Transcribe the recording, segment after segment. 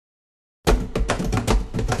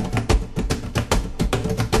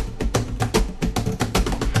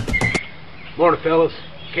Morning, fellas.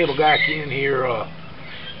 Cable guy Ken here.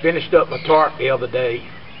 Finished up my tarp the other day.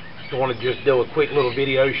 I want to just do a quick little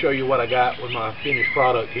video, show you what I got with my finished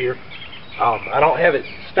product here. I don't have it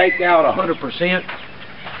staked out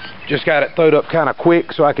 100%. Just got it throwed up kind of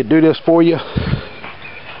quick so I could do this for you.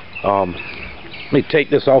 Let me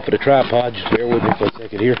take this off of the tripod. Just bear with me for a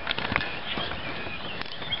second here.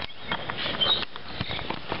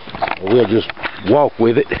 We'll just walk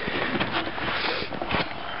with it.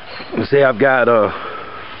 You see, I've got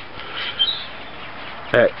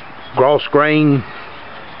that gross grain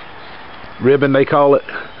ribbon, they call it.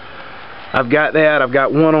 I've got that. I've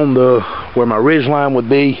got one on the where my ridge line would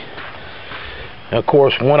be, and of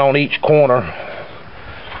course one on each corner.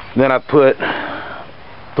 Then I put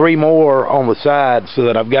 3 more on the side so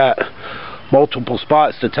that I've got multiple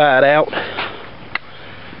spots to tie it out.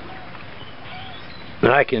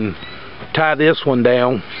 And I can tie this one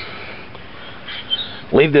down,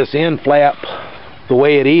 leave this end flap the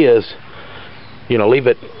way it is, you know, leave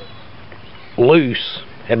it loose,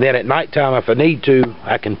 and then at nighttime if I need to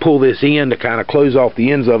I can pull this in to kind of close off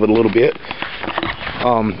the ends of it a little bit.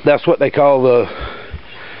 That's what they call the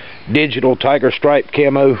digital tiger stripe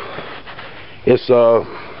camo. It's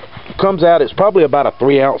comes out, it's probably about a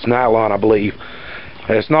 3-ounce nylon, I believe.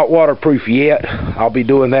 And it's not waterproof yet. I'll be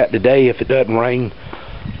doing that today if it doesn't rain.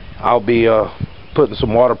 I'll be putting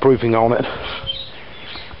some waterproofing on it.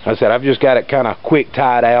 Like I said, I've just got it kind of quick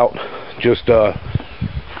tied out. Just of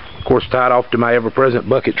course tied off to my ever-present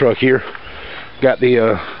bucket truck here. Got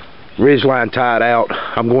the ridge line tied out.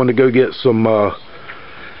 I'm going to go get some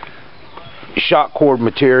shock cord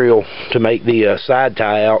material to make the side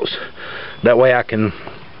tie outs. That way I can,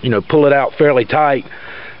 you know, pull it out fairly tight,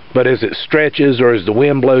 but as it stretches or as the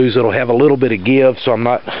wind blows, it'll have a little bit of give, so I'm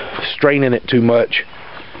not straining it too much.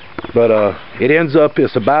 But it ends up,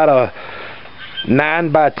 it's about a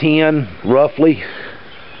 9 by 10 roughly,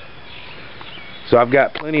 so I've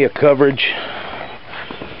got plenty of coverage.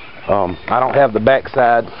 I don't have the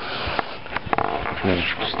backside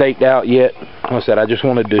staked out yet. Like I said, I just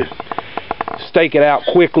wanted to stake it out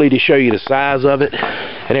quickly to show you the size of it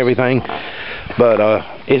and everything. But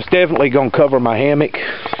it's definitely going to cover my hammock.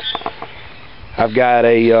 I've got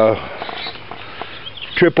a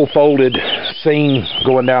triple folded seam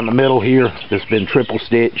going down the middle here that's been triple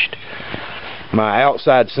stitched. My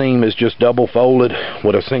outside seam is just double folded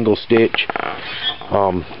with a single stitch,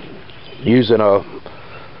 using a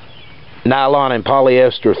nylon and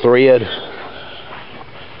polyester thread.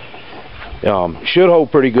 Should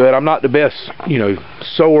hold pretty good. I'm not the best, you know,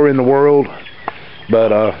 sewer in the world,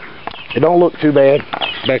 but it don't look too bad.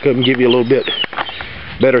 Back up and give you a little bit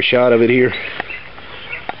better shot of it here.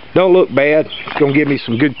 Don't look bad. It's gonna give me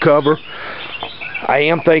some good cover. I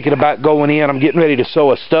am thinking about going in. I'm getting ready to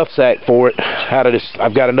sew a stuff sack for it out of this.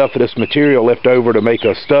 I've got enough of this material left over to make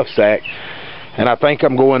a stuff sack, and I think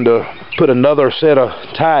I'm going to put another set of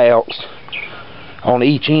tie outs on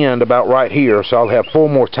each end about right here, so I'll have 4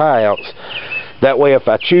 more tie outs. That way if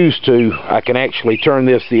I choose to, I can actually turn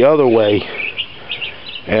this the other way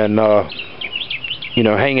and you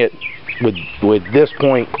know, hang it with this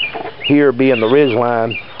point here being the ridge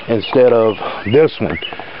line instead of this one.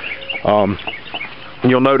 And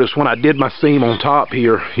you'll notice when I did my seam on top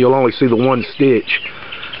here, you'll only see the 1 stitch.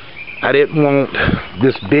 I didn't want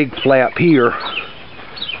this big flap here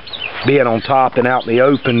being on top and out in the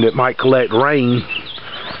open that might collect rain,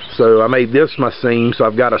 so I made this my seam, so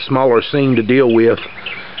I've got a smaller seam to deal with.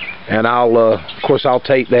 And I'll of course I'll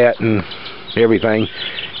tape that and everything.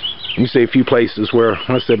 You can see a few places where, like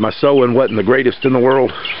I said, my sewing wasn't the greatest in the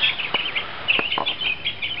world,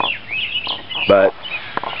 but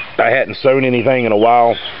I hadn't sewn anything in a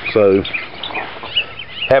while, so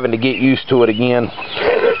having to get used to it again.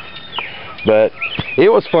 But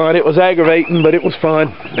it was fun. It was aggravating, but it was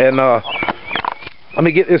fun. And let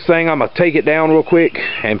me get this thing. I'm gonna take it down real quick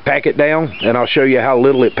and pack it down, and I'll show you how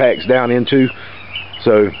little it packs down into.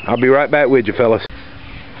 So I'll be right back with you, fellas.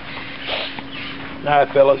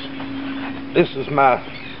 Alright, fellas, this is my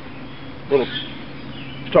little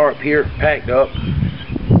tarp here packed up.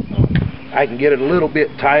 I can get it a little bit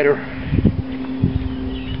tighter.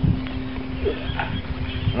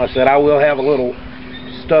 Like I said, I will have a little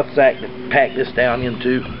stuff sack to pack this down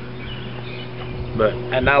into, but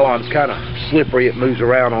that nylon's kind of slippery. It moves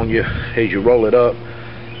around on you as you roll it up.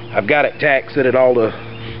 I've got it tacked so that all the,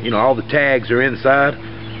 you know, all the tags are inside.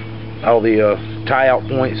 All the tie out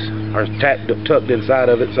points are tucked inside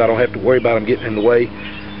of it, so I don't have to worry about them getting in the way.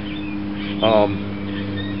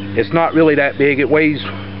 It's not really that big. It weighs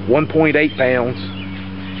 1.8 pounds.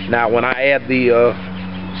 Now when I add the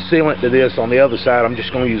sealant to this on the other side, I'm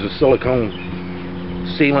just going to use a silicone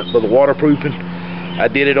sealant for the waterproofing. I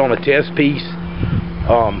did it on a test piece.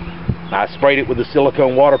 I sprayed it with the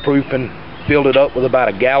silicone waterproofing, filled it up with about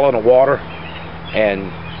a gallon of water,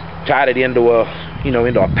 and tied it into a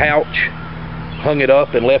pouch, hung it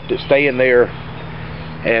up and left it staying there.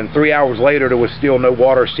 And 3 hours later there was still no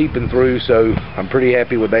water seeping through, so I'm pretty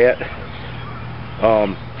happy with that.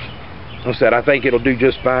 Like I said, I think it'll do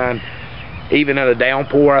just fine. Even in a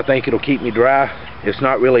downpour, I think it'll keep me dry. It's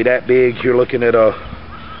not really that big. You're looking at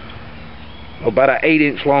about an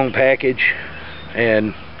 8-inch long package,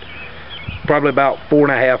 and probably about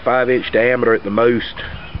 4.5, 5-inch diameter at the most.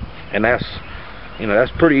 And that's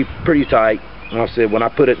pretty tight. Like I said, when I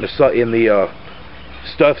put it in the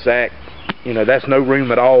stuff sack, that's no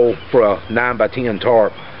room at all for a 9x10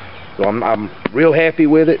 tarp. So I'm real happy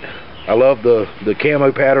with it. I love the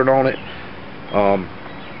camo pattern on it.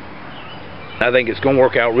 I think it's going to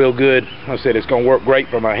work out real good. Like I said, it's going to work great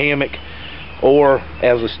for my hammock, or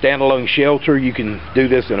as a standalone shelter. You can do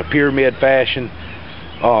this in a pyramid fashion,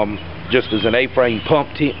 just as an A-frame pup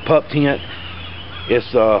tent.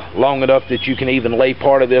 It's long enough that you can even lay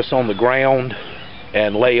part of this on the ground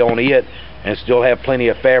and lay on it and still have plenty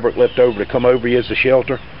of fabric left over to come over you as a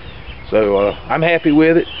shelter. So I'm happy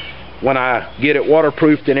with it. When I get it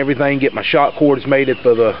waterproofed and everything, get my shock cords made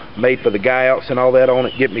for the guy outs and all that on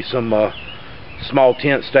it, get me some small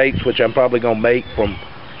tent stakes, which I'm probably going to make from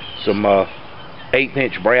some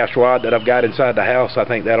 1/8-inch brass rod that I've got inside the house. I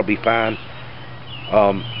think that'll be fine.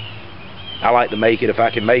 I like to make it. If I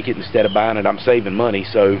can make it instead of buying it, I'm saving money.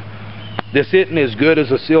 So this isn't as good as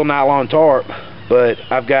a seal nylon tarp, but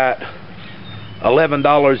I've got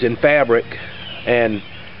 $11 in fabric, and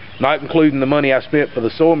not including the money I spent for the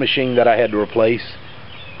sewing machine that I had to replace.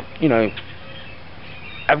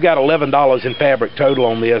 I've got $11 in fabric total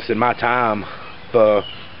on this in my time for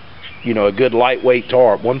a good lightweight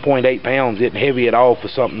tarp. 1.8 pounds isn't heavy at all for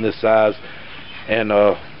something this size, and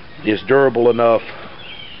it's durable enough.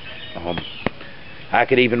 I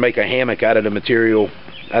could even make a hammock out of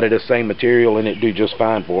the same material, and it'd do just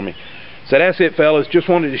fine for me. So that's it, fellas. Just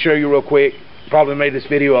wanted to show you real quick. Probably made this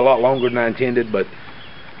video a lot longer than I intended, but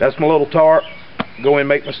that's my little tarp. Go and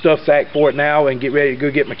make my stuff sack for it now and get ready to go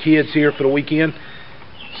get my kids here for the weekend.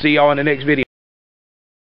 See y'all in the next video.